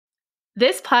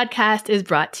This podcast is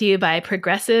brought to you by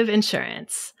Progressive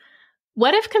Insurance.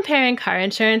 What if comparing car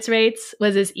insurance rates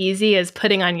was as easy as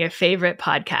putting on your favorite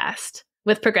podcast?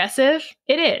 With Progressive,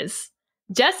 it is.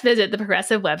 Just visit the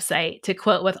Progressive website to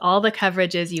quote with all the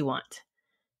coverages you want.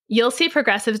 You'll see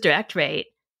Progressive's direct rate,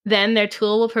 then their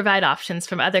tool will provide options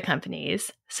from other companies,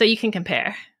 so you can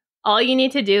compare. All you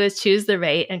need to do is choose the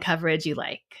rate and coverage you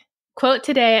like. Quote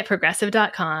today at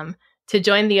Progressive.com to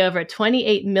join the over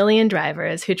 28 million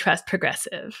drivers who trust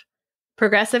Progressive.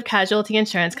 Progressive Casualty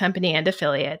Insurance Company and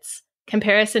Affiliates.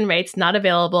 Comparison rates not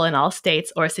available in all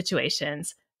states or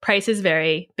situations. Prices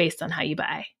vary based on how you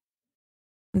buy.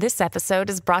 This episode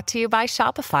is brought to you by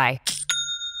Shopify.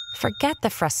 Forget the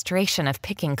frustration of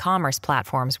picking commerce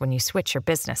platforms when you switch your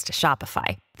business to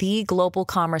Shopify, the global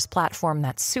commerce platform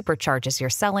that supercharges your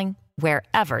selling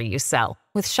wherever you sell.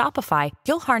 With Shopify,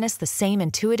 you'll harness the same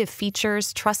intuitive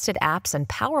features, trusted apps, and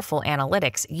powerful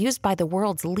analytics used by the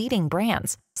world's leading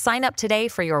brands. Sign up today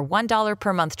for your $1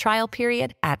 per month trial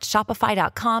period at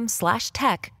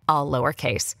shopify.com/tech, all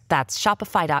lowercase. That's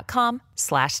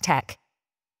shopify.com/tech.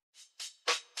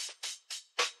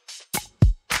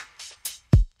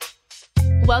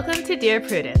 Welcome to Dear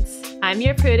Prudence. I'm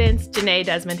your Prudence, Jenée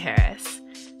Desmond-Harris.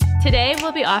 Today,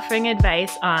 we'll be offering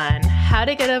advice on how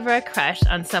to get over a crush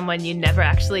on someone you never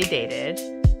actually dated,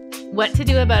 what to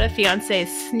do about a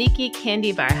fiancé's sneaky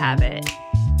candy bar habit,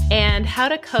 and how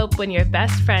to cope when your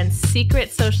best friend's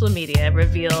secret social media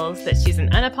reveals that she's an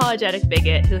unapologetic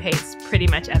bigot who hates pretty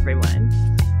much everyone.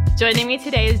 Joining me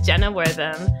today is Jenna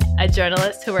Wortham, a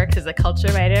journalist who works as a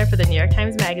culture writer for the New York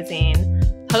Times Magazine,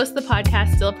 hosts the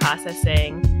podcast Still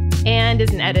Processing, and is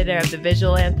an editor of the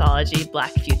visual anthology Black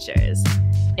Futures.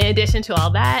 In addition to all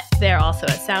that, they're also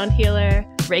a sound healer,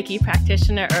 Reiki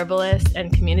practitioner, herbalist,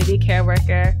 and community care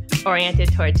worker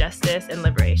oriented toward justice and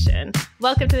liberation.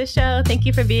 Welcome to the show. Thank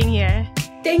you for being here.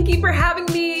 Thank you for having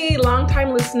me.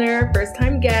 Long-time listener,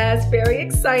 first-time guest. Very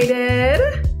excited.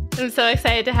 I'm so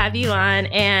excited to have you on,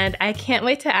 and I can't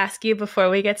wait to ask you before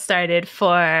we get started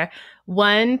for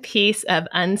one piece of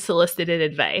unsolicited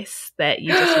advice that you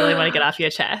just really want to get off your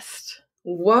chest.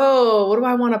 Whoa, what do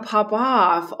I want to pop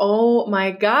off? Oh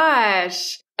my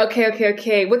gosh.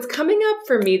 Okay. What's coming up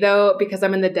for me though, because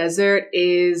I'm in the desert,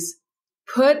 is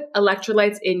put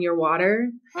electrolytes in your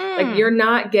water. Like you're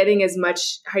not getting as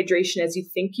much hydration as you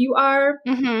think you are.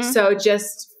 Mm-hmm. So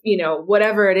just,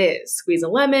 whatever it is, squeeze a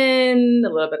lemon, a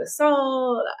little bit of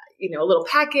salt, a little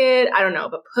packet, I don't know,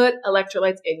 but put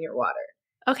electrolytes in your water.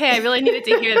 Okay, I really needed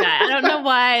to hear that. I don't know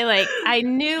why, I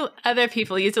knew other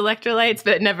people used electrolytes,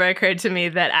 but it never occurred to me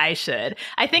that I should.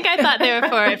 I think I thought they were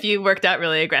for if you worked out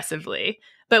really aggressively,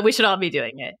 but we should all be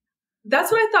doing it.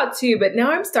 That's what I thought too, but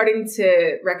now I'm starting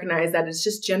to recognize that it's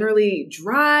just generally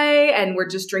dry and we're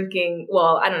just drinking,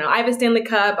 I don't know. I have a Stanley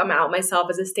Cup. I'm out myself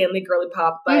as a Stanley Girly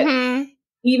Pop, but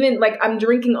even I'm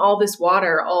drinking all this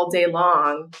water all day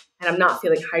long and I'm not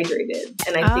feeling hydrated.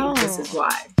 And I think this is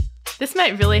why. This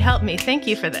might really help me. Thank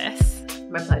you for this.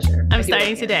 My pleasure. I'm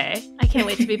starting today. I can't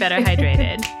wait to be better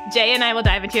hydrated. Jay and I will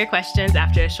dive into your questions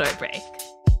after a short break.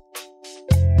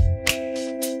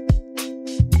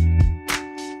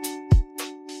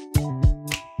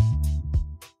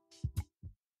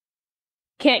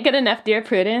 Can't get enough Dear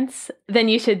Prudence? Then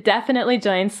you should definitely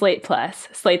join Slate Plus,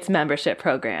 Slate's membership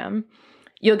program.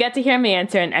 You'll get to hear me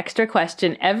answer an extra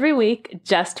question every week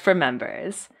just for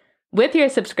members. With your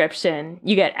subscription,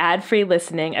 you get ad-free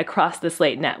listening across the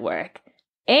Slate network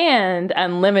and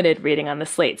unlimited reading on the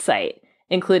Slate site,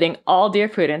 including all Dear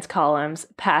Prudence columns,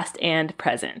 past and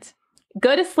present.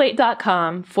 Go to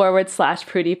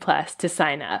slate.com/Prudie Plus to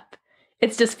sign up.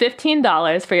 It's just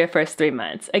 $15 for your first 3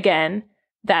 months. Again,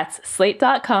 that's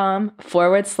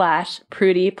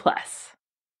slate.com/Prudie Plus.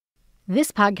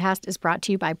 This podcast is brought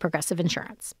to you by Progressive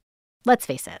Insurance. Let's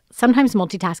face it, sometimes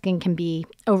multitasking can be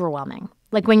overwhelming.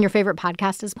 Like when your favorite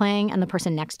podcast is playing and the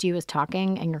person next to you is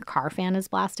talking and your car fan is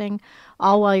blasting,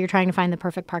 all while you're trying to find the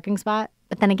perfect parking spot.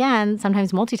 But then again,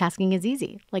 sometimes multitasking is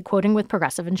easy, like quoting with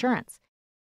Progressive Insurance.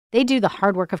 They do the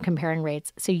hard work of comparing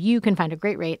rates so you can find a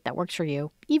great rate that works for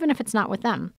you, even if it's not with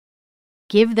them.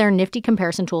 Give their nifty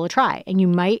comparison tool a try, and you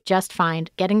might just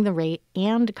find getting the rate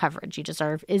and coverage you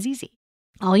deserve is easy.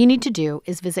 All you need to do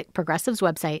is visit Progressive's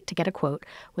website to get a quote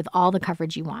with all the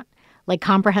coverage you want, like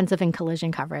comprehensive and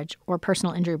collision coverage or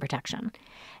personal injury protection.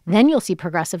 Then you'll see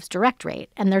Progressive's direct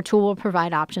rate, and their tool will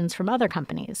provide options from other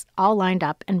companies, all lined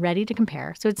up and ready to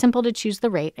compare, so it's simple to choose the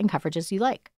rate and coverages you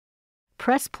like.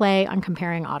 Press play on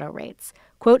comparing auto rates.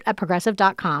 Quote at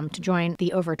Progressive.com to join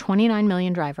the over 29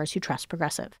 million drivers who trust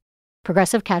Progressive.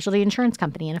 Progressive Casualty Insurance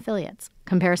Company and Affiliates.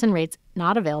 Comparison rates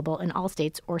not available in all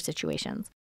states or situations.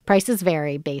 Prices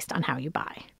vary based on how you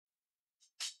buy.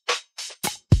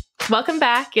 Welcome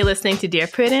back. You're listening to Dear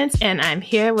Prudence, and I'm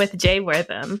here with Jay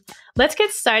Wortham. Let's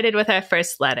get started with our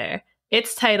first letter.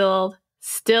 It's titled,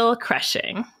 Still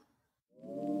Crushing.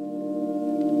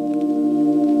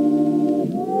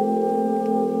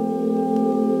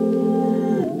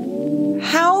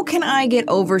 How can I get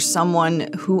over someone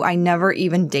who I never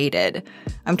even dated?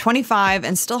 I'm 25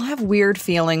 and still have weird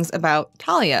feelings about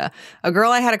Talia, a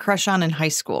girl I had a crush on in high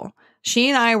school. She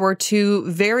and I were two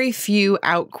very few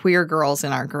out queer girls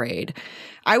in our grade.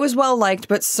 I was well-liked,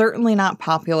 but certainly not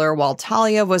popular, while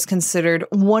Talia was considered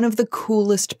one of the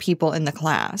coolest people in the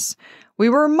class. We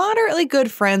were moderately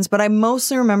good friends, but I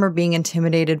mostly remember being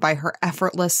intimidated by her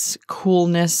effortless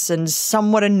coolness and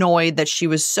somewhat annoyed that she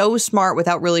was so smart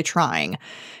without really trying.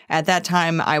 At that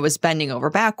time, I was bending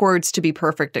over backwards to be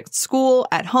perfect at school,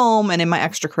 at home, and in my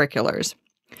extracurriculars.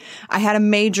 I had a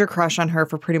major crush on her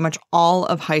for pretty much all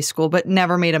of high school, but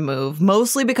never made a move,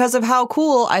 mostly because of how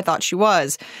cool I thought she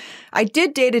was. I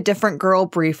did date a different girl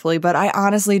briefly, but I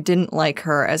honestly didn't like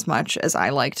her as much as I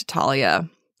liked Talia.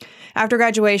 After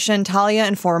graduation, Talia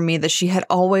informed me that she had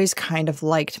always kind of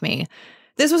liked me.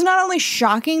 This was not only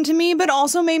shocking to me, but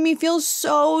also made me feel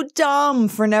so dumb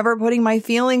for never putting my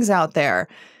feelings out there.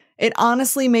 It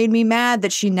honestly made me mad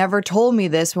that she never told me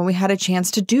this when we had a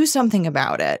chance to do something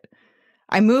about it.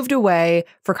 I moved away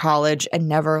for college and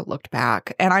never looked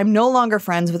back, and I'm no longer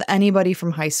friends with anybody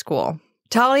from high school.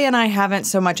 Talia and I haven't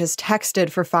so much as texted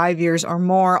for 5 years or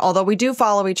more, although we do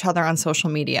follow each other on social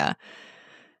media.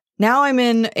 Now I'm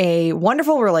in a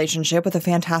wonderful relationship with a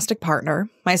fantastic partner.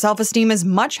 My self-esteem is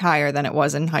much higher than it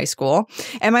was in high school,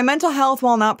 and my mental health,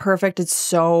 while not perfect, is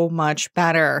so much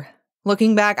better.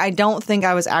 Looking back, I don't think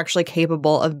I was actually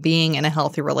capable of being in a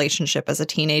healthy relationship as a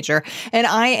teenager, and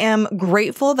I am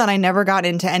grateful that I never got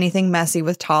into anything messy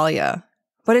with Talia.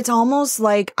 But it's almost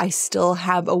like I still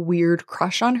have a weird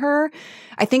crush on her.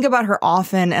 I think about her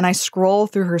often, and I scroll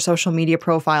through her social media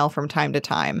profile from time to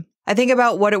time. I think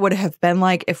about what it would have been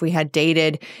like if we had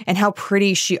dated and how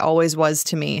pretty she always was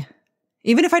to me.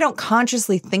 Even if I don't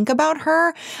consciously think about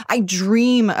her, I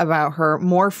dream about her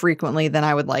more frequently than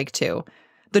I would like to.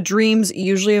 The dreams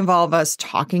usually involve us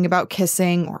talking about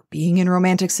kissing or being in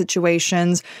romantic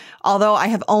situations, although I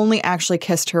have only actually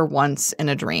kissed her once in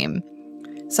a dream.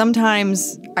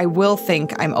 Sometimes I will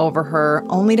think I'm over her,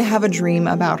 only to have a dream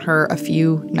about her a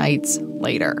few nights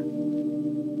later.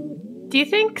 Do you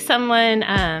think someone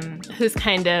who's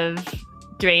kind of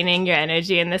draining your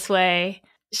energy in this way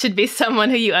should be someone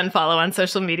who you unfollow on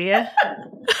social media?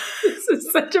 This is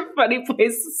such a funny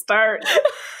place to start.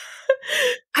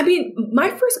 I mean, my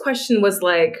first question was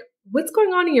like, what's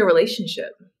going on in your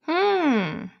relationship?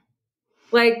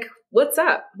 Like, what's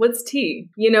up? What's tea?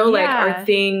 Like, are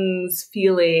things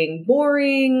feeling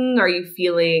boring? Are you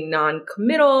feeling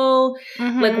non-committal?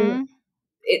 Like,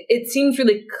 it seems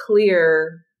really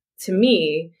clear to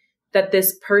me that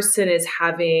this person is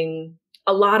having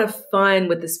a lot of fun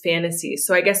with this fantasy.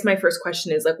 So I guess my first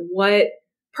question is like, what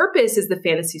purpose is the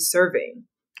fantasy serving?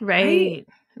 Right.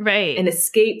 An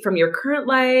escape from your current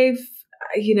life?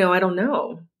 I don't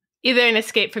know. Either an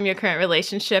escape from your current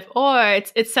relationship, or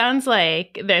it sounds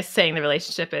like they're saying the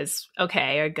relationship is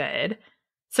okay or good.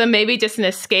 So maybe just an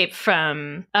escape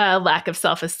from a lack of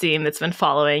self-esteem that's been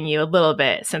following you a little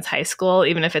bit since high school,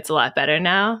 even if it's a lot better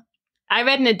now. I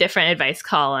read in a different advice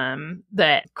column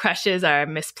that crushes are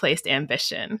misplaced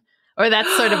ambition, or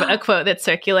that's sort of a quote that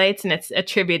circulates and it's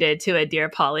attributed to a Dear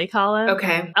Polly column.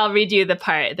 Okay. I'll read you the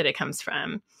part that it comes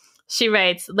from. She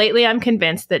writes, "Lately, I'm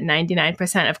convinced that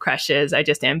 99% of crushes are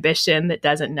just ambition that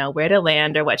doesn't know where to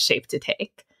land or what shape to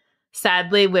take.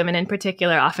 Sadly, women in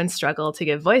particular often struggle to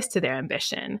give voice to their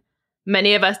ambition.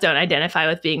 Many of us don't identify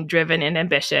with being driven and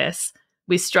ambitious.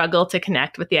 We struggle to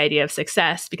connect with the idea of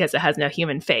success because it has no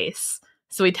human face.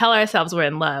 So we tell ourselves we're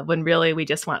in love when really we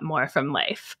just want more from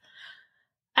life."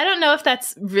 I don't know if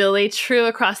that's really true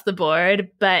across the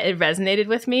board, but it resonated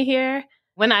with me here.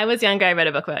 When I was younger, I read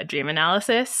a book about dream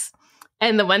analysis.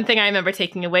 And the one thing I remember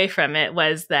taking away from it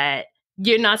was that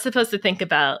you're not supposed to think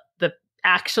about the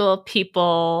actual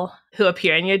people who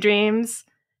appear in your dreams.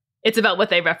 It's about what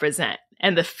they represent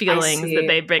and the feelings that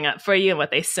they bring up for you and what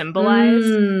they symbolize.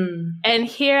 And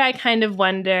here I kind of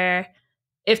wonder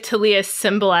if Talia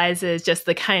symbolizes just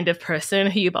the kind of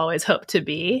person who you've always hoped to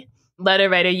be. Letter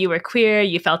writer, you were queer,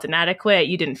 you felt inadequate,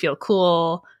 you didn't feel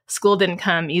cool, school didn't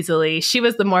come easily. She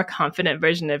was the more confident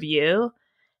version of you.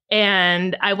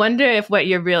 And I wonder if what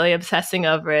you're really obsessing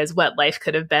over is what life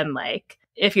could have been like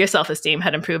if your self-esteem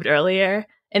had improved earlier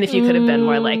and if you could have been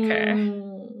more like her.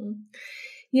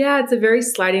 Yeah, it's a very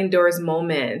sliding doors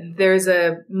moment. There's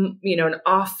an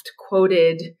oft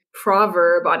quoted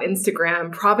proverb on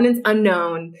Instagram, Provenance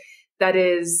Unknown, that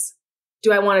is,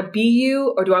 do I want to be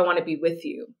you or do I want to be with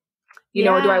you? You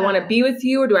know, or do I want to be with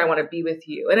you or do I want to be with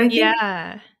you? And I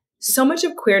think so much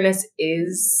of queerness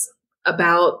is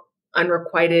about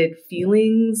unrequited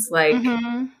feelings, like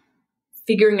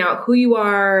figuring out who you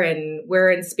are and where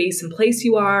in space and place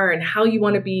you are and how you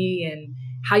want to be and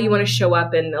how you want to show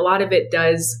up. And a lot of it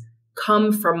does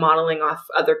come from modeling off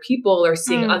other people or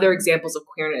seeing other examples of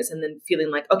queerness and then feeling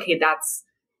like, okay, that's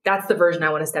the version I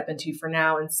want to step into for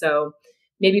now. And so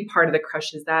maybe part of the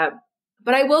crush is that.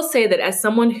 But I will say that as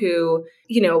someone who,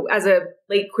 you know, as a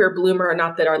late queer bloomer,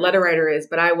 not that our letter writer is,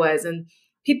 but I was, and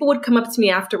people would come up to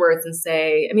me afterwards and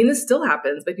say, I mean, this still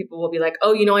happens, but people will be like,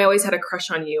 oh, you know, I always had a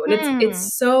crush on you. And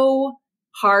it's so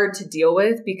hard to deal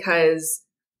with because,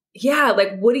 yeah,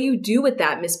 like, what do you do with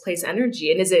that misplaced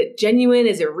energy? And is it genuine?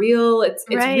 Is it real? It's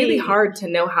really hard to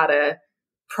know how to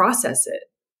process it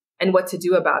and what to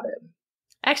do about it.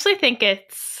 I actually think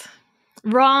it's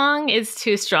wrong is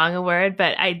too strong a word,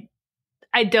 but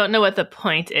I don't know what the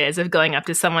point is of going up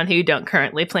to someone who you don't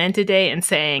currently plan to date and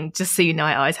saying, just so you know,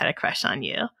 I always had a crush on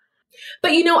you.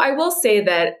 But, you know, I will say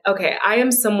that, okay, I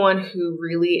am someone who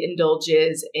really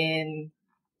indulges in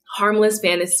harmless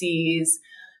fantasies,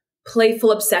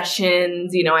 playful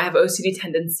obsessions. You know, I have OCD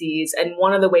tendencies. And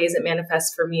one of the ways it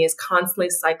manifests for me is constantly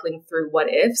cycling through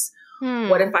what ifs.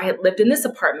 What if I had lived in this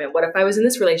apartment? What if I was in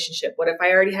this relationship? What if I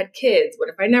already had kids? What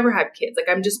if I never had kids? Like,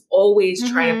 I'm just always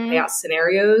trying to play out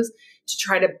scenarios to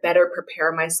try to better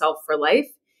prepare myself for life,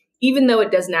 even though it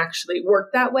doesn't actually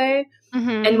work that way.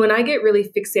 And when I get really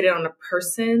fixated on a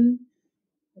person,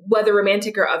 whether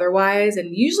romantic or otherwise,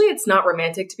 and usually it's not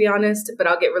romantic, to be honest, but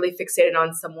I'll get really fixated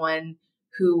on someone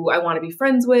who I want to be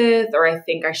friends with, or I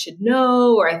think I should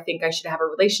know, or I think I should have a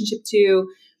relationship to.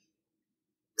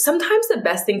 Sometimes the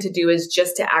best thing to do is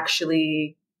just to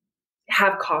actually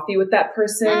have coffee with that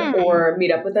person or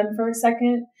meet up with them for a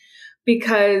second,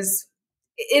 because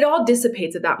it all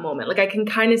dissipates at that moment. Like, I can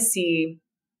kind of see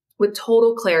with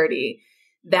total clarity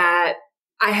that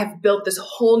I have built this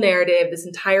whole narrative, this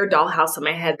entire dollhouse in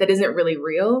my head that isn't really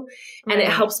real. And it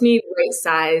helps me right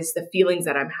size the feelings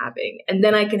that I'm having. And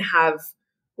then I can have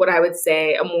what I would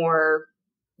say a more,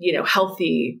 you know,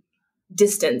 healthy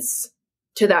distance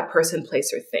to that person,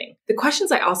 place, or thing. The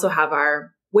questions I also have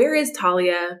are, where is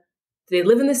Talia? Do they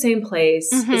live in the same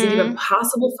place? Is it even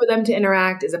possible for them to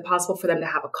interact? Is it possible for them to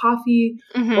have a coffee?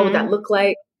 What would that look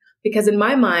like? Because in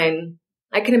my mind,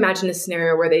 I can imagine a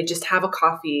scenario where they just have a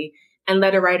coffee and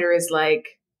letter writer is like,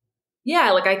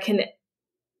 yeah, like, I can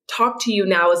talk to you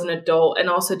now as an adult and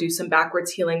also do some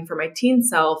backwards healing for my teen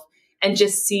self and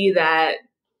just see that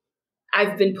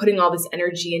I've been putting all this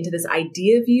energy into this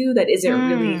idea of you that isn't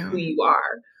really who you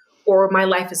are, or my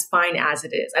life is fine as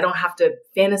it is. I don't have to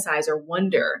fantasize or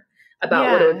wonder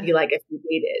about what it would be like if we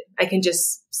dated. I can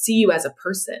just see you as a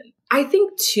person. I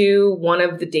think too, one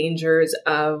of the dangers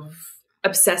of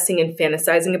obsessing and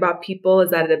fantasizing about people is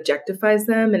that it objectifies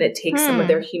them and it takes some of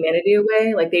their humanity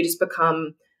away. Like, they just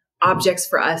become objects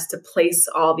for us to place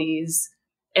all these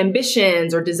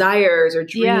ambitions or desires or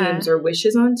dreams or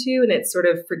wishes onto. And it sort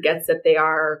of forgets that they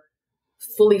are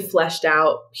fully fleshed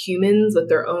out humans with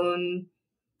their own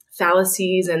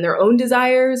fallacies and their own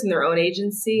desires and their own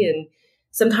agency. And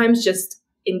sometimes just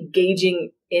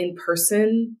engaging in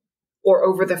person or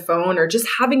over the phone or just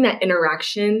having that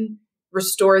interaction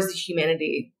restores the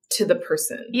humanity to the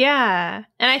person. Yeah.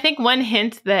 And I think one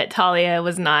hint that Talia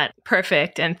was not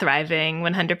perfect and thriving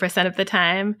 100% of the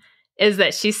time is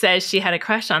that she says she had a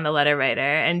crush on the letter writer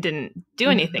and didn't do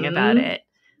anything about it.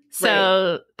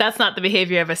 So that's not the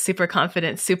behavior of a super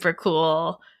confident, super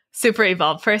cool, super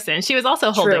evolved person. She was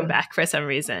also holding back for some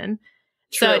reason.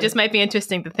 So it just might be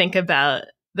interesting to think about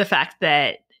the fact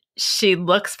that she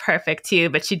looks perfect to you,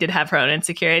 but she did have her own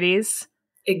insecurities.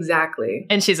 Exactly.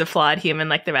 And she's a flawed human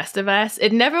like the rest of us.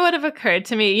 It never would have occurred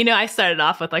to me. You know, I started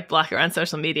off with like block her on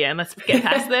social media and let's get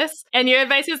past this. And your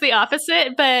advice is the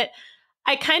opposite, but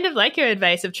I kind of like your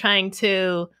advice of trying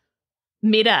to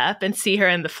meet up and see her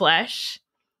in the flesh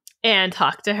and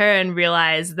talk to her and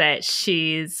realize that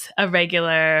she's a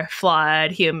regular,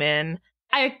 flawed human.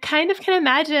 I kind of can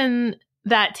imagine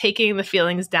that taking the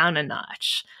feelings down a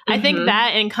notch. I think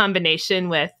that in combination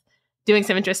with doing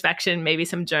some introspection, maybe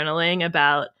some journaling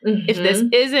about if this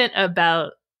isn't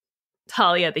about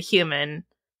Talia the human,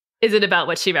 is it about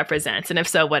what she represents? And if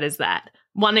so, what is that?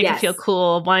 Wanting to feel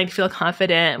cool, wanting to feel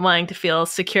confident, wanting to feel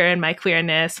secure in my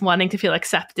queerness, wanting to feel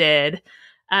accepted.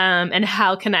 And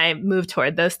how can I move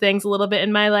toward those things a little bit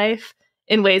in my life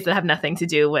in ways that have nothing to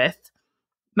do with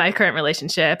my current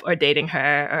relationship or dating her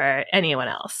or anyone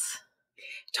else?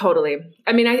 Totally.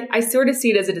 I mean, I sort of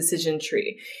see it as a decision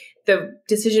tree. the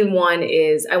decision one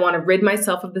is I want to rid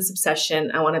myself of this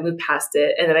obsession. I want to move past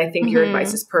it. And then I think your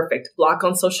advice is perfect. Block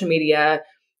on social media,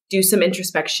 do some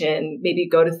introspection, maybe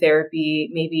go to therapy,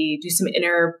 maybe do some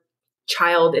inner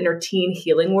teen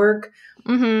healing work.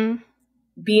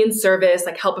 Be in service,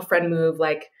 like help a friend move,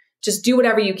 like just do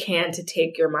whatever you can to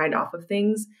take your mind off of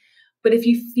things. But if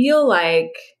you feel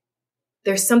like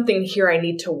there's something here I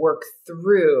need to work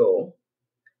through,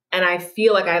 and I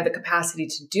feel like I have the capacity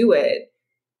to do it,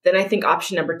 then I think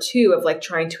option number 2 of like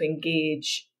trying to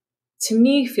engage, to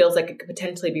me, feels like it could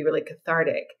potentially be really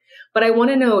cathartic. But I want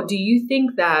to know, do you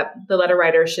think that the letter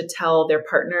writer should tell their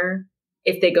partner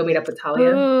if they go meet up with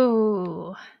Talia?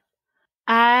 Ooh,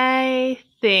 I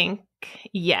think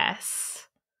yes.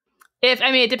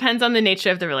 It depends on the nature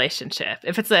of the relationship.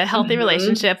 If it's a healthy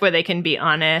relationship where they can be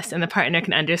honest and the partner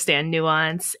can understand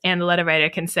nuance and the letter writer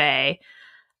can say,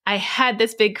 I had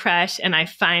this big crush and I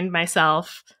find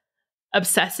myself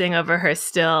obsessing over her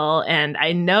still. And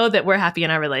I know that we're happy in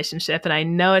our relationship. And I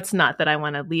know it's not that I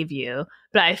want to leave you,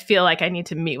 but I feel like I need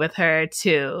to meet with her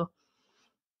to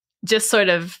just sort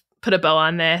of put a bow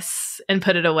on this and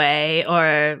put it away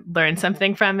or learn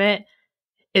something from it.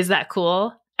 Is that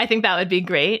cool? I think that would be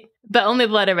great. But only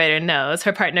the letter writer knows.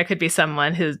 Her partner could be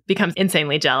someone who becomes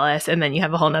insanely jealous, and then you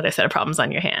have a whole nother set of problems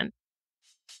on your hand.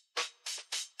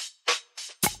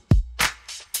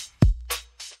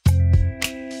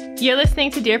 You're listening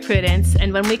to Dear Prudence,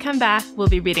 and when we come back, we'll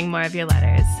be reading more of your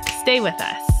letters. Stay with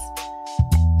us.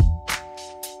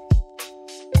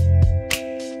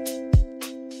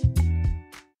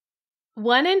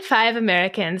 One in 5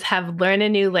 Americans have learn a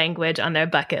new language on their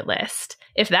bucket list.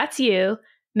 If that's you,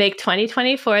 make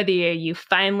 2024 the year you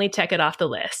finally check it off the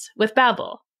list with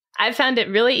Babbel. I've found it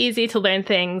really easy to learn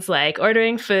things like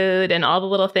ordering food and all the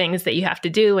little things that you have to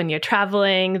do when you're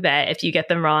traveling that if you get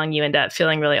them wrong, you end up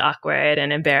feeling really awkward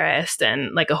and embarrassed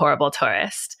and like a horrible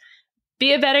tourist.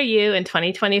 Be a better you in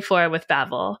 2024 with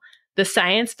Babbel, the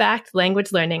science-backed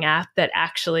language learning app that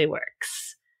actually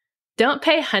works. Don't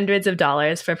pay hundreds of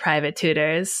dollars for private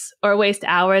tutors or waste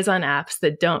hours on apps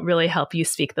that don't really help you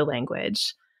speak the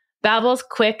language. Babbel's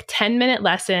quick 10-minute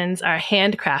lessons are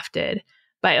handcrafted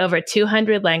by over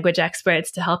 200 language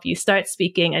experts to help you start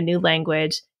speaking a new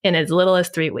language in as little as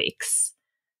 3 weeks.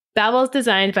 Babbel's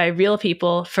designed by real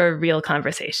people for real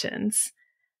conversations.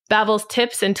 Babbel's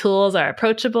tips and tools are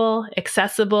approachable,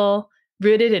 accessible,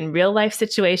 rooted in real-life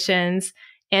situations,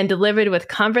 and delivered with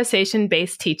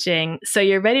conversation-based teaching so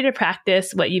you're ready to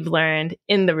practice what you've learned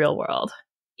in the real world.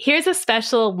 Here's a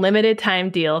special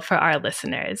limited-time deal for our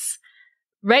listeners.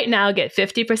 Right now, get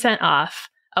 50% off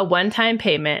a one-time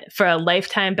payment for a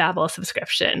lifetime Babbel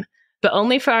subscription, but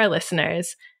only for our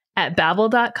listeners at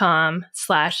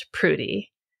babbel.com/Prudy.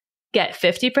 Get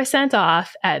 50%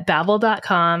 off at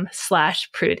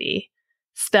babbel.com/Prudy,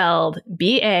 spelled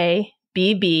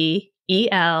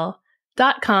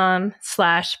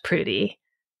BABBEL.com/Prudy.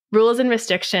 Rules and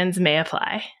restrictions may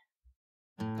apply.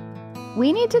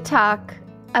 We need to talk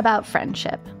about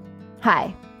friendship.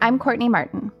 Hi, I'm Courtney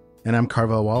Martin. And I'm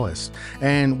Carvel Wallace.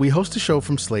 And we host a show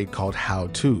from Slate called How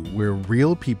To, where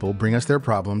real people bring us their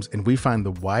problems and we find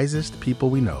the wisest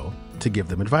people we know to give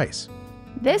them advice.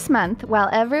 This month, while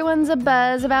everyone's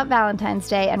abuzz about Valentine's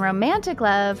Day and romantic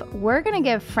love, we're going to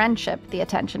give friendship the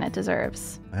attention it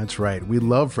deserves. That's right. We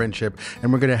love friendship,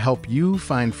 and we're going to help you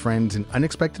find friends in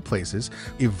unexpected places,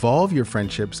 evolve your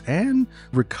friendships, and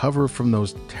recover from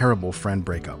those terrible friend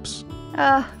breakups.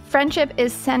 Friendship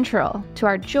is central to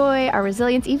our joy, our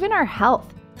resilience, even our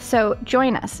health. So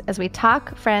join us as we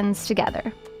talk friends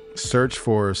together. Search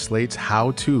for Slate's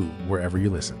How To wherever you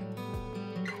listen.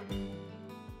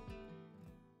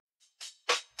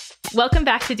 Welcome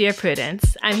back to Dear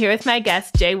Prudence. I'm here with my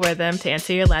guest, Jay Wortham, to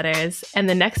answer your letters, and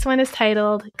the next one is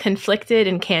titled Conflicted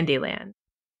in Candyland.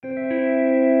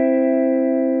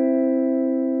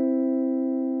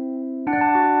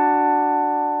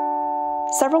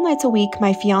 Several nights a week,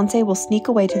 my fiancé will sneak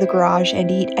away to the garage and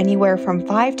eat anywhere from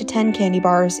 5 to 10 candy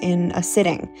bars in a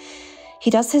sitting. He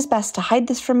does his best to hide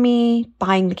this from me,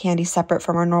 buying the candy separate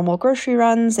from our normal grocery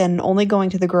runs and only going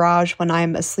to the garage when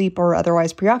I'm asleep or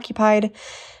otherwise preoccupied.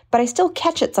 But I still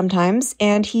catch it sometimes,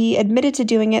 and he admitted to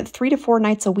doing it 3 to 4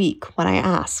 nights a week when I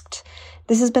asked.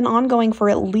 This has been ongoing for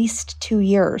at least 2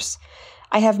 years.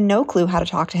 I have no clue how to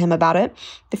talk to him about it.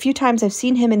 The few times I've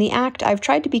seen him in the act, I've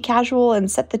tried to be casual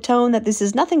and set the tone that this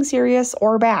is nothing serious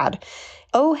or bad.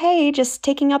 Oh, hey, just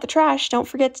taking out the trash. Don't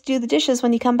forget to do the dishes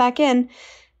when you come back in.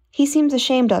 He seems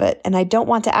ashamed of it, and I don't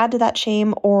want to add to that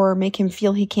shame or make him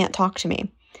feel he can't talk to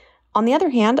me. On the other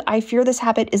hand, I fear this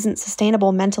habit isn't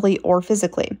sustainable mentally or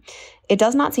physically. It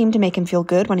does not seem to make him feel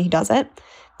good when he does it.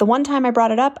 The one time I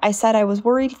brought it up, I said I was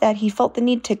worried that he felt the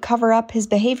need to cover up his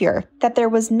behavior, that there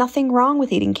was nothing wrong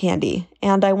with eating candy,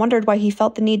 and I wondered why he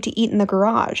felt the need to eat in the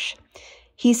garage.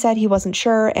 He said he wasn't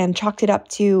sure and chalked it up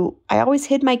to, I always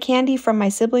hid my candy from my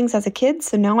siblings as a kid,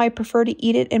 so now I prefer to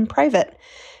eat it in private,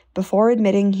 before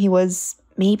admitting he was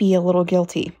maybe a little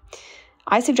guilty.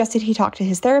 I suggested he talk to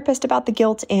his therapist about the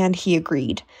guilt, and he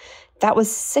agreed. That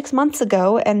was 6 months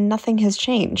ago, and nothing has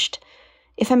changed.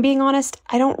 If I'm being honest,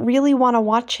 I don't really want to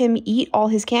watch him eat all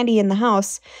his candy in the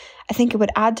house. I think it would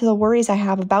add to the worries I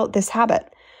have about this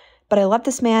habit. But I love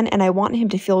this man, and I want him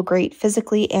to feel great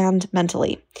physically and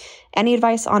mentally. Any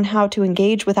advice on how to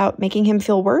engage without making him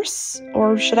feel worse?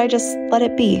 Or should I just let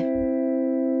it be?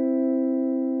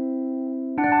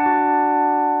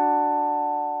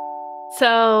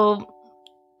 So,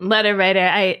 letter writer,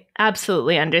 I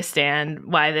absolutely understand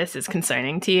why this is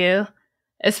concerning to you,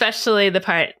 especially the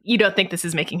part you don't think this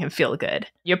is making him feel good.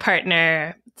 Your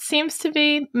partner seems to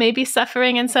be maybe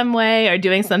suffering in some way or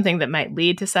doing something that might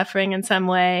lead to suffering in some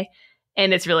way,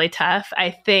 and it's really tough. I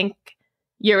think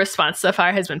your response so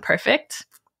far has been perfect.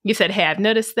 You said, hey, I've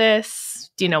noticed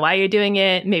this. Do you know why you're doing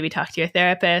it? Maybe talk to your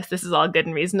therapist. This is all good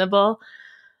and reasonable.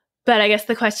 But I guess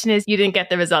the question is, you didn't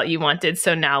get the result you wanted,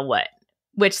 so now what?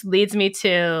 Which leads me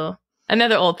to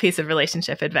another old piece of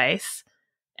relationship advice.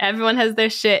 Everyone has their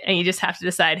shit, and you just have to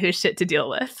decide whose shit to deal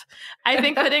with. I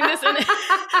think putting this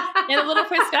in a little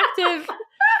perspective,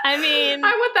 I mean... I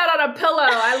want that on a pillow.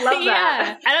 I love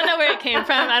that. Yeah. I don't know where it came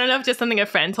from. I don't know if just something a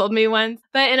friend told me once.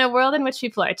 But in a world in which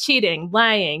people are cheating,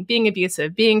 lying, being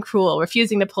abusive, being cruel,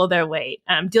 refusing to pull their weight,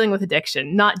 dealing with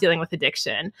addiction, not dealing with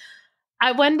addiction,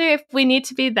 I wonder if we need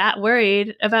to be that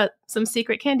worried about some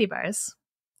secret candy bars.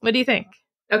 What do you think?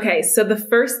 Okay, so the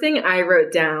first thing I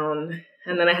wrote down,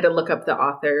 and then I had to look up the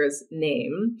author's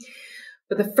name,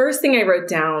 but the first thing I wrote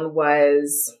down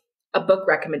was a book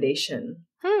recommendation.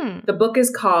 The book is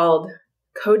called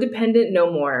Codependent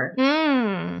No More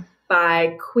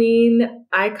by Queen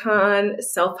icon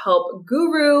self-help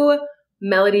guru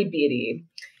Melody Beattie.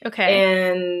 Okay.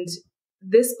 And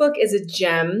this book is a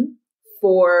gem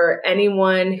for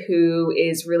anyone who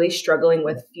is really struggling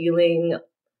with feeling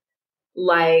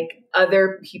like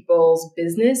other people's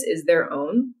business is their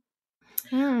own.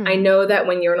 I know that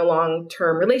when you're in a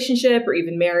long-term relationship or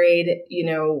even married, you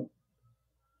know,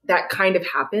 that kind of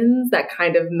happens, that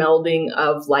kind of melding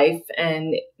of life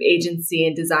and agency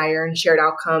and desire and shared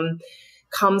outcome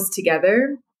comes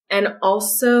together. And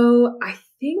also, I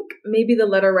think maybe the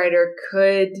letter writer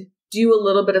could do a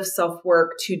little bit of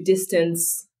self-work to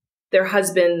distance their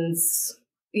husband's,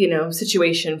 you know,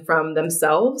 situation from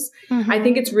themselves. I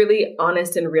think it's really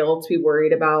honest and real to be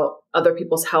worried about other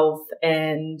people's health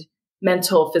and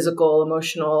mental, physical,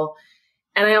 emotional.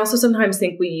 And I also sometimes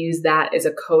think we use that as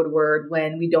a code word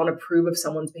when we don't approve of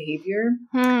someone's behavior.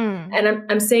 And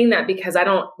I'm saying that because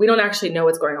we don't actually know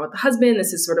what's going on with the husband.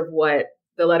 This is sort of what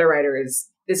the letter writer is.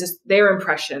 This is their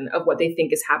impression of what they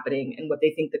think is happening and what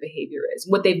they think the behavior is,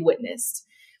 what they've witnessed.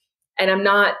 And I'm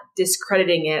not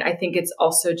discrediting it. I think it's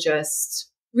also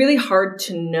just really hard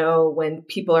to know when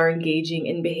people are engaging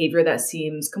in behavior that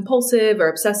seems compulsive or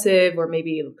obsessive or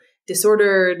maybe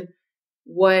disordered,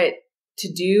 what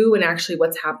to do and actually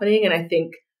what's happening. And I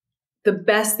think the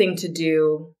best thing to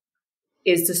do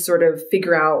is to sort of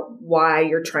figure out why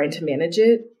you're trying to manage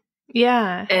it.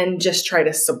 Yeah. And just try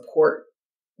to support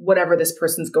whatever this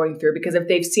person's going through. Because if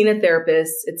they've seen a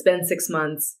therapist, it's been 6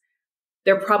 months,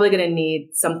 they're probably going to need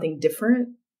something different.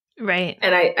 Right.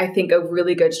 And I think a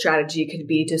really good strategy could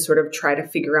be to sort of try to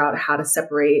figure out how to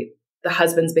separate the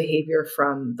husband's behavior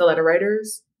from the letter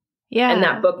writers. Yeah. And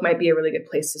that book might be a really good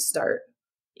place to start.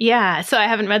 Yeah. So I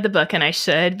haven't read the book, and I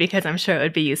should, because I'm sure it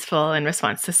would be useful in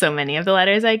response to so many of the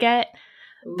letters I get.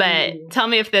 But tell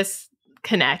me if this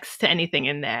connects to anything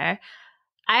in there.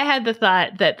 I had the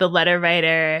thought that the letter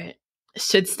writer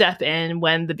should step in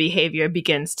when the behavior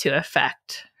begins to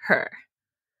affect her.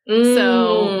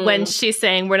 So when she's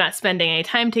saying we're not spending any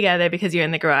time together because you're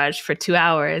in the garage for 2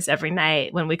 hours every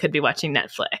night when we could be watching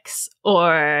Netflix,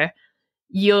 or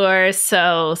you're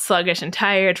so sluggish and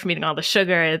tired from eating all the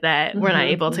sugar that we're not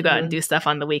able to go out and do stuff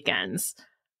on the weekends,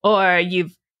 or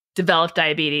you've developed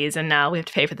diabetes and now we have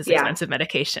to pay for this expensive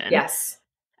medication. Yes.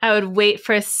 I would wait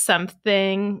for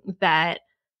something that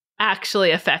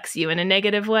actually affects you in a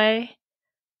negative way.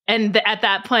 And at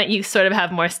that point, you sort of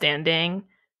have more standing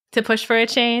to push for a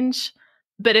change.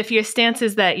 But if your stance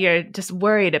is that you're just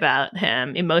worried about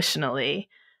him emotionally,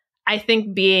 I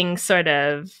think being sort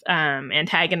of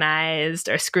antagonized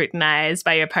or scrutinized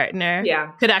by your partner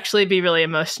could actually be really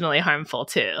emotionally harmful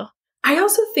too. I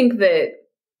also think that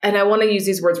and I want to use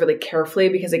these words really carefully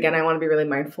because, again, I want to be really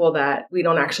mindful that we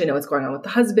don't actually know what's going on with the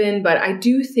husband. But I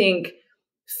do think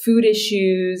food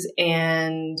issues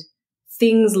and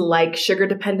things like sugar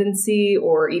dependency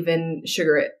or even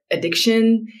sugar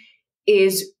addiction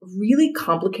is really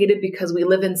complicated because we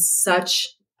live in such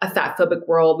a fat-phobic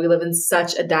world. We live in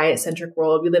such a diet-centric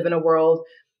world. We live in a world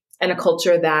and a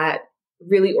culture that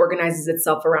really organizes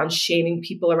itself around shaming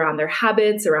people around their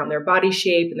habits, around their body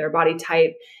shape and their body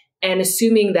type, and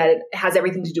assuming that it has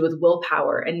everything to do with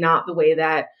willpower and not the way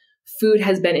that food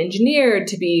has been engineered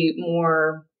to be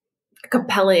more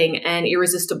compelling and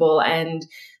irresistible, and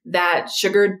that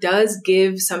sugar does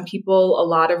give some people a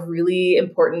lot of really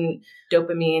important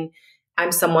dopamine.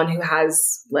 I'm someone who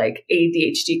has like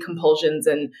ADHD compulsions,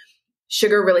 and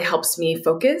sugar really helps me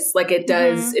focus. Like it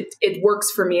does, it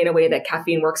works for me in a way that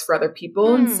caffeine works for other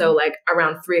people. And so like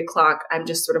around 3:00, I'm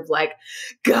just sort of like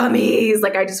gummies,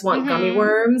 like I just want gummy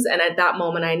worms. And at that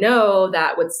moment, I know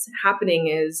that what's happening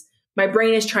is my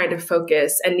brain is trying to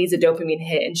focus and needs a dopamine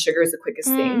hit, and sugar is the quickest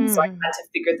thing. So I had to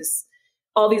figure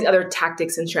all these other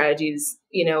tactics and strategies,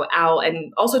 out,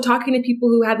 and also talking to people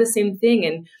who had the same thing.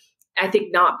 And I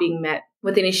think not being met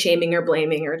with any shaming or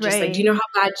blaming or just like, do you know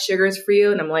how bad sugar is for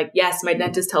you? And I'm like, yes, my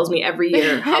dentist tells me every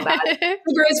year how bad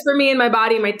sugar is for me and my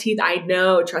body and my teeth. I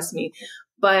know, trust me.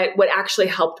 But what actually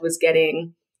helped was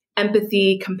getting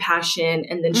empathy, compassion,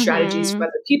 and then strategies from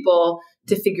other people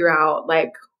to figure out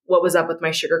like what was up with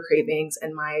my sugar cravings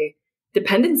and my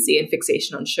dependency and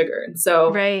fixation on sugar. And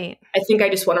so I think I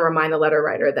just want to remind the letter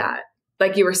writer that,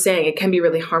 like you were saying, it can be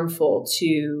really harmful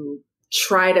to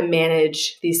try to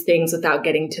manage these things without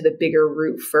getting to the bigger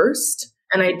root first.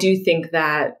 And I do think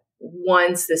that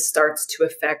once this starts to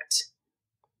affect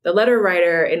the letter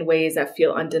writer in ways that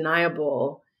feel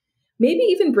undeniable, maybe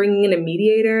even bringing in a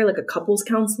mediator, like a couples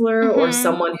counselor or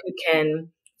someone who can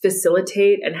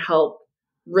facilitate and help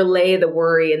relay the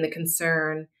worry and the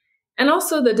concern and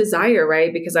also the desire,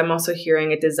 right? Because I'm also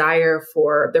hearing a desire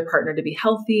for their partner to be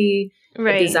healthy,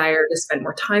 a desire to spend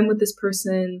more time with this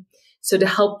person. So to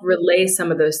help relay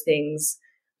some of those things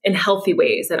in healthy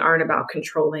ways that aren't about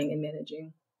controlling and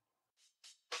managing.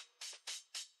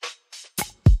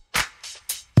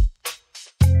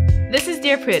 This is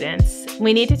Dear Prudence.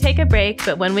 We need to take a break,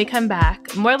 but when we come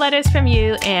back, more letters from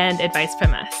you and advice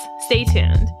from us. Stay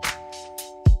tuned.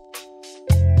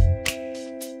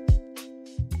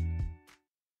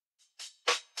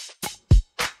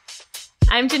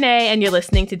 I'm Jenée, and you're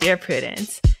listening to Dear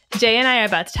Prudence. Jay and I are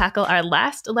about to tackle our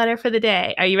last letter for the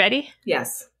day. Are you ready?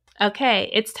 Yes. Okay,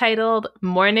 it's titled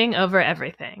Mourning Over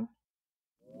Everything.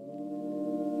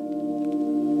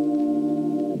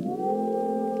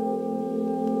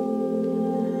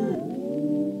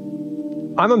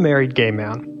 I'm a married gay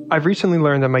man. I've recently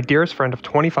learned that my dearest friend of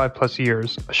 25 plus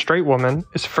years, a straight woman,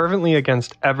 is fervently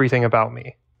against everything about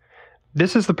me.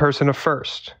 This is the person of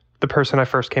first, the person I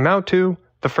first came out to,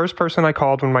 the first person I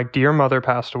called when my dear mother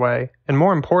passed away, and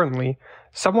more importantly,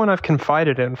 someone I've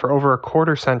confided in for over a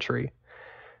quarter century.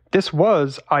 This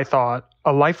was, I thought,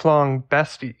 a lifelong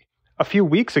bestie. A few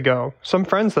weeks ago, some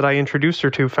friends that I introduced her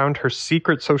to found her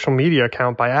secret social media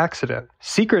account by accident.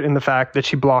 Secret in the fact that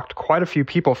she blocked quite a few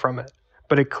people from it,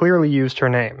 but it clearly used her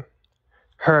name.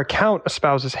 Her account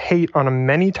espouses hate on a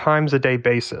many times a day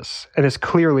basis, and is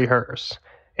clearly hers.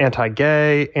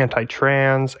 Anti-gay,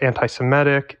 anti-trans,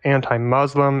 anti-Semitic,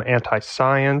 anti-Muslim,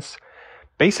 anti-science,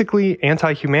 basically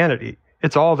anti-humanity.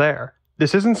 It's all there.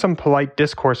 This isn't some polite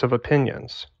discourse of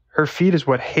opinions. Her feed is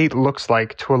what hate looks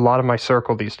like to a lot of my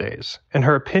circle these days, and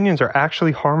her opinions are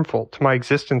actually harmful to my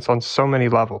existence on so many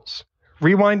levels.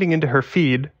 Rewinding into her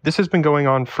feed, this has been going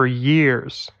on for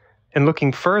years. And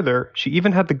looking further, she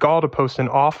even had the gall to post an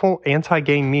awful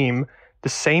anti-gay meme the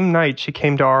same night she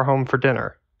came to our home for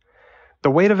dinner. The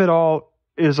weight of it all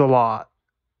is a lot.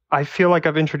 I feel like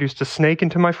I've introduced a snake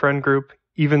into my friend group,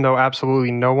 even though absolutely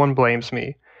no one blames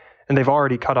me, and they've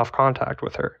already cut off contact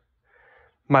with her.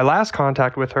 My last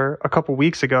contact with her, a couple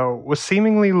weeks ago, was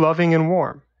seemingly loving and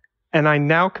warm, and I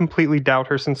now completely doubt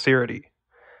her sincerity.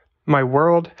 My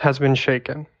world has been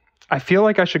shaken. I feel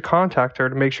like I should contact her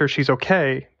to make sure she's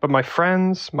okay, but my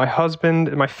friends, my husband,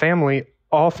 and my family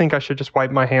all think I should just wipe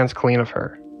my hands clean of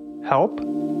her. Help?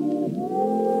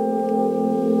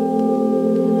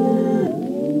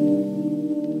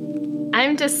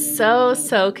 I'm just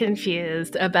so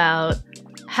confused about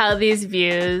how these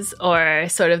views, or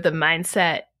sort of the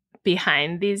mindset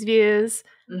behind these views,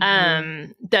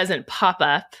 doesn't pop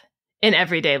up in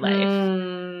everyday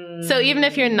life. So even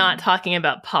if you're not talking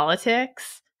about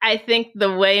politics, I think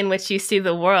the way in which you see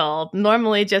the world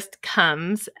normally just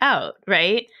comes out,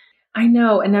 right? I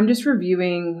know. And I'm just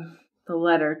reviewing the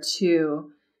letter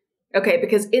too. Okay,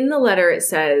 because in the letter it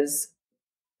says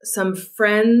some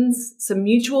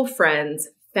mutual friends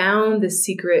found the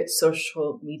secret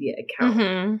social media account.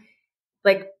 Mm-hmm.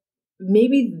 Like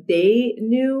maybe they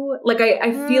knew. Like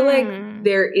I feel like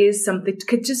there is something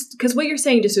because what you're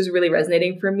saying just is really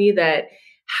resonating for me, that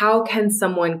how can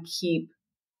someone keep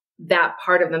that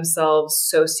part of themselves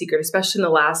so secret, especially in the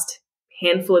last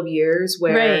handful of years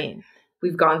where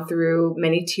we've gone through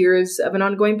many tiers of an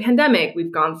ongoing pandemic.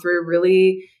 We've gone through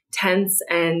really tense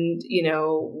and,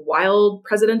 wild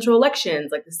presidential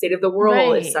elections. Like the state of the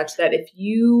world is such that if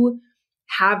you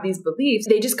have these beliefs,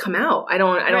 they just come out. I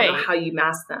don't know how you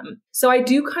mask them. So I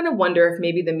do kind of wonder if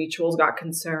maybe the mutuals got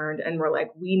concerned and were like,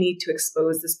 we need to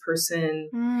expose this person.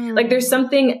 Like there's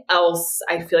something else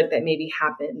I feel like that maybe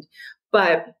happened.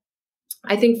 But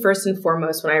I think first and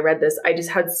foremost, when I read this, I just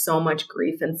had so much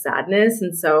grief and sadness.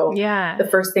 And so the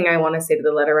first thing I want to say to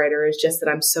the letter writer is just that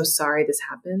I'm so sorry this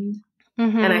happened.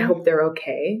 And I hope they're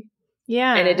okay.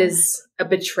 Yeah. And it is a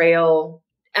betrayal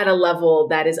at a level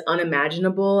that is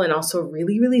unimaginable and also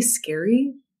really, really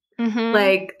scary.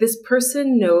 Like this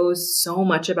person knows so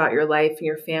much about your life and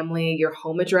your family, your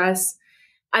home address.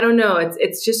 I don't know.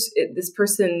 It's just this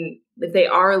person, if they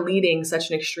are leading such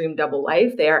an extreme double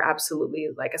life, they are absolutely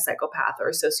like a psychopath or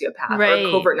a sociopath or a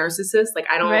covert narcissist. Like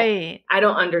I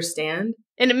don't understand.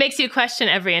 And it makes you question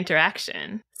every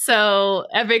interaction. So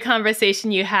every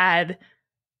conversation you had,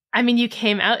 I mean, you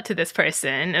came out to this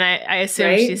person and I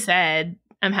assume she said,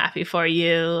 I'm happy for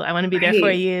you. I want to be there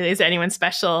for you. Is there anyone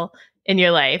special in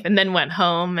your life? And then went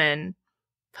home and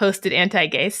posted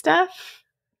anti-gay stuff.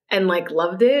 And like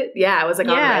loved it. Yeah, I was like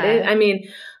on Reddit. I mean,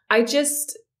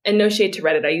 and no shade to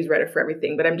Reddit. I use Reddit for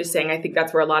everything, but I'm just saying, I think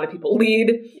that's where a lot of people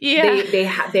lead. Yeah.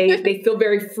 They feel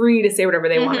very free to say whatever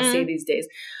they want to say these days.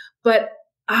 But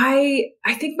I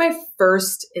think my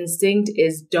first instinct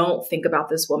is don't think about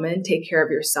this woman. Take care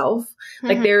of yourself.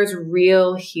 Like there's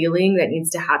real healing that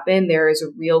needs to happen. There is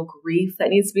a real grief that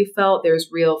needs to be felt. There's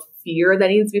real fear that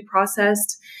needs to be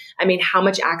processed. I mean, how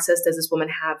much access does this woman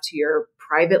have to your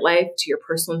private life, to your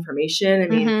personal information? I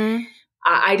mean,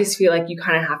 I just feel like you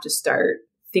kind of have to start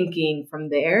thinking from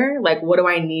there. Like, what do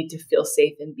I need to feel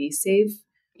safe and be safe?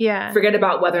 Yeah. Forget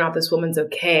about whether or not this woman's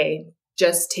okay.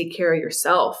 Just take care of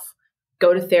yourself.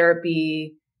 Go to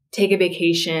therapy, take a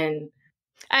vacation.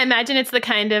 I imagine it's the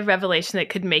kind of revelation that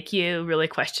could make you really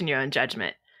question your own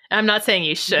judgment. I'm not saying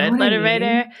you should let a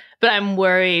writer, but I'm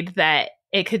worried that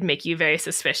it could make you very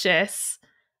suspicious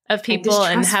of people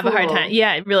and have a hard time.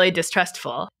 Yeah, really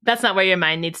distrustful. That's not where your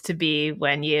mind needs to be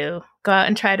when you go out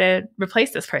and try to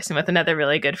replace this person with another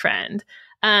really good friend.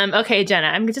 Okay, Jenna,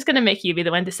 I'm just going to make you be the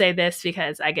one to say this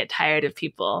because I get tired of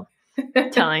people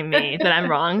telling me that I'm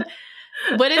wrong.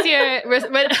 What is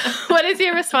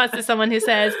your response to someone who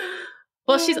says,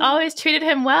 well, she's always treated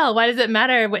him well. Why does it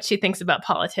matter what she thinks about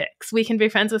politics? We can be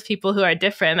friends with people who are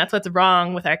different. That's what's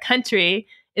wrong with our country,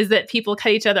 is that people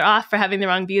cut each other off for having the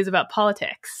wrong views about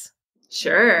politics.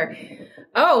 Sure.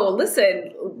 Oh,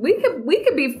 listen, we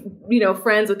could be,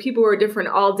 friends with people who are different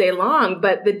all day long.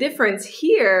 But the difference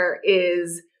here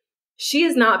is she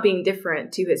is not being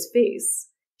different to his face.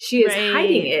 She is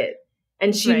hiding it.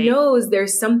 And she knows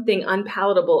there's something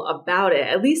unpalatable about it,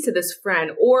 at least to this friend,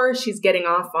 or she's getting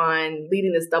off on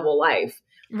leading this double life.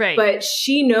 Right. But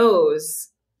she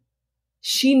knows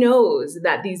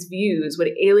that these views would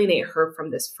alienate her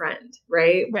from this friend,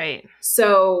 right? Right.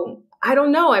 So I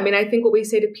don't know. I mean, I think what we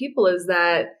say to people is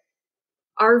that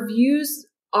our views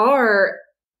are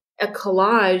a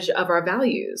collage of our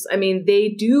values. I mean, they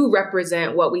do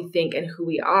represent what we think and who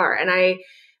we are. And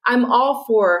I'm all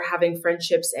for having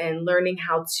friendships and learning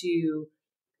how to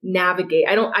navigate.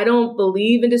 I don't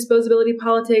believe in disposability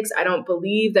politics. I don't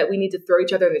believe that we need to throw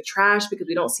each other in the trash because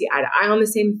we don't see eye to eye on the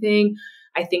same thing.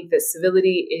 I think that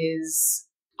civility is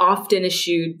often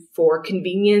eschewed for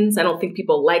convenience. I don't think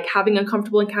people like having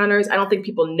uncomfortable encounters. I don't think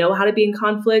people know how to be in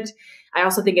conflict. I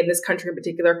also think in this country in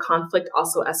particular, conflict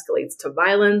also escalates to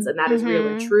violence, and that is real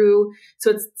and true.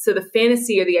 So the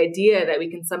fantasy or the idea that we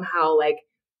can somehow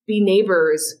be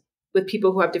neighbors with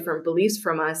people who have different beliefs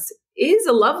from us is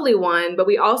a lovely one, but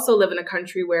we also live in a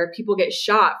country where people get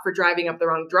shot for driving up the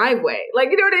wrong driveway.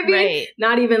 You know what I mean? Right.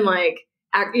 Not even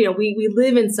we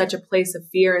live in such a place of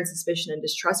fear and suspicion and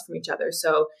distrust from each other.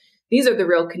 So these are the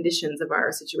real conditions of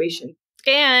our situation.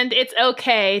 And it's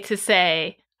okay to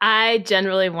say, I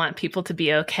generally want people to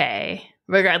be okay,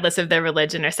 regardless of their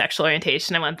religion or sexual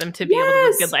orientation. I want them to be able to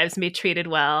live good lives and be treated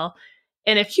well.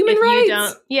 And if you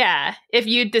don't, if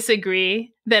you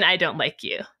disagree, then I don't like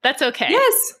you. That's okay.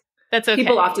 Yes. That's okay.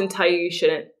 People often tell you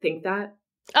shouldn't think that.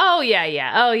 Oh,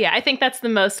 yeah. I think that's the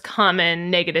most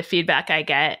common negative feedback I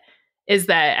get is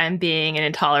that I'm being an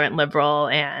intolerant liberal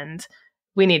and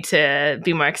we need to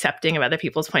be more accepting of other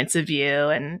people's points of view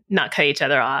and not cut each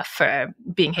other off for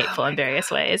being hateful in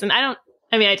various ways. And I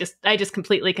just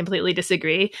completely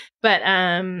disagree. But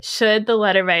should the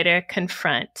letter writer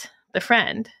confront the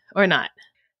friend or not?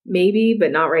 Maybe,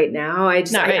 but not right now. I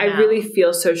really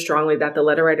feel so strongly that the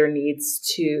letter writer needs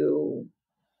to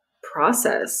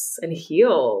process and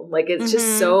heal. Like, it's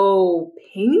just so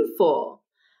painful.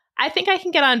 I think I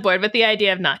can get on board with the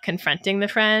idea of not confronting the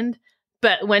friend.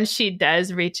 But when she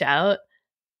does reach out,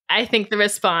 I think the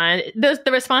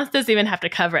response doesn't even have to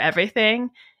cover everything.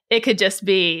 It could just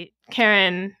be,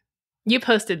 Karen, you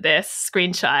posted this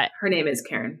screenshot. Her name is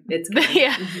Karen. It's Karen.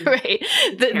 Yeah, right.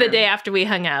 The day after we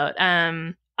hung out.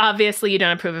 Obviously, you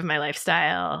don't approve of my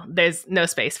lifestyle. There's no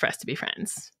space for us to be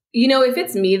friends. You know, if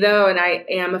it's me, though, and I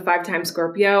am a 5-time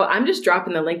Scorpio, I'm just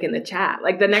dropping the link in the chat.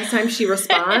 Like, the next time she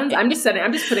responds, I'm just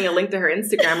putting a link to her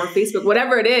Instagram or Facebook,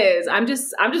 whatever it is. I'm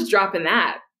just dropping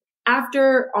that.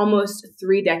 After almost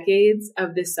 3 decades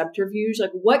of this subterfuge,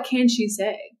 like, what can she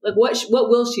say? Like, what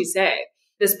will she say?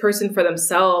 This person for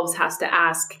themselves has to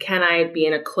ask, can I be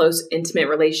in a close, intimate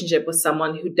relationship with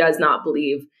someone who does not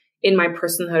believe in my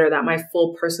personhood, or that my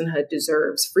full personhood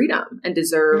deserves freedom and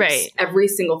deserves every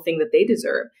single thing that they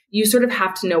deserve? You sort of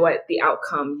have to know what the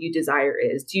outcome you desire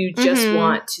is. Do you just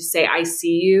want to say, I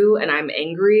see you and I'm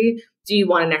angry? Do you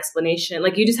want an explanation?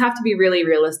 Like, you just have to be really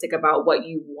realistic about what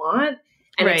you want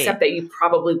and accept that you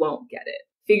probably won't get it.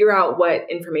 Figure out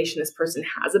what information this person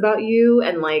has about you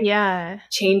and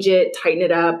change it, tighten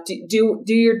it up, do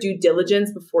your due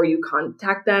diligence before you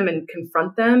contact them and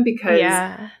confront them, because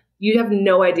you have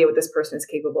no idea what this person is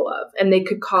capable of, and they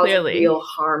could cause real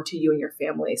harm to you and your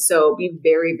family. So be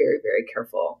very, very, very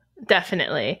careful.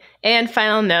 Definitely. And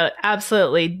final note,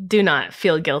 absolutely do not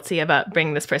feel guilty about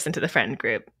bringing this person to the friend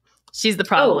group. She's the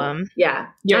problem. Oh, yeah.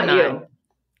 You're not. You.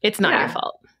 It's not your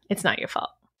fault. It's not your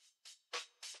fault.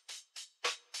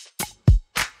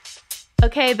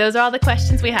 Okay, those are all the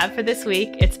questions we have for this week.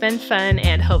 It's been fun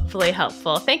and hopefully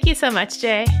helpful. Thank you so much,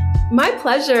 Jay. My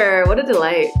pleasure. What a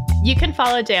delight. You can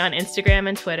follow Jay on Instagram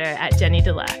and Twitter at Jenée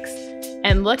Deluxe.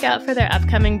 And look out for their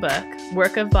upcoming book,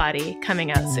 Work of Body,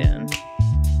 coming out soon.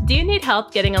 Do you need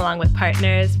help getting along with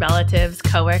partners, relatives,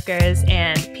 coworkers,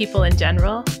 and people in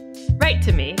general? Write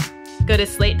to me. Go to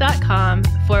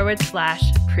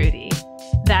slate.com/Prudie.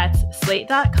 That's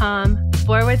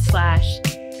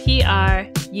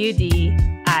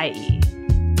slate.com/PRUDIE.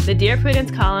 The Dear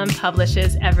Prudence column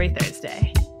publishes every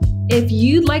Thursday. If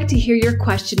you'd like to hear your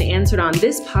question answered on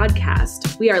this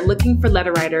podcast, we are looking for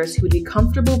letter writers who would be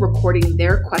comfortable recording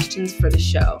their questions for the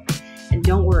show. And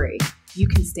don't worry, you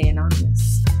can stay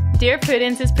anonymous. Dear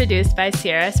Prudence is produced by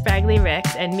Se'era Spragley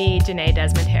Ricks and me, Jenée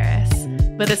Desmond-Harris,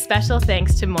 with a special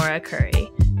thanks to Maura Currie.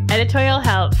 Editorial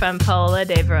help from Paola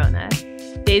De Verona.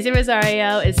 Daisy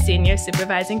Rosario is senior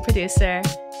supervising producer,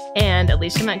 and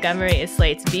Alicia Montgomery is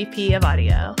Slate's VP of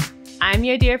audio. I'm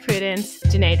your Dear Prudence,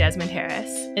 Jenée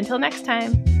Desmond-Harris. Until next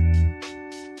time.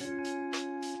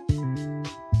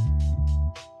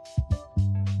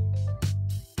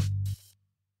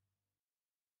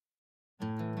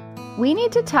 We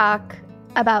need to talk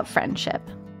about friendship.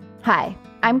 Hi,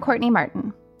 I'm Courtney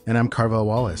Martin. And I'm Carvel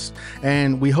Wallace.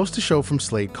 And we host a show from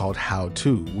Slate called How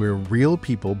To, where real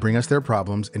people bring us their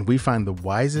problems and we find the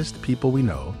wisest people we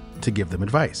know to give them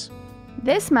advice.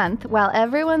 This month, while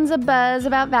everyone's abuzz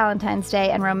about Valentine's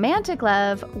Day and romantic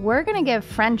love, we're going to give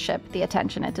friendship the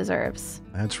attention it deserves.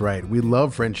 That's right. We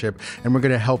love friendship, and we're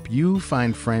going to help you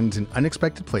find friends in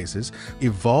unexpected places,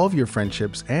 evolve your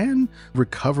friendships, and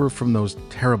recover from those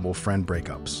terrible friend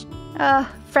breakups.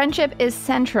 Friendship is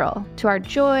central to our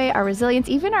joy, our resilience,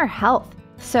 even our health.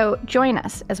 So join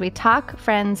us as we talk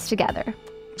friends together.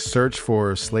 Search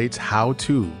for Slate's How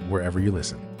To wherever you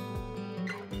listen.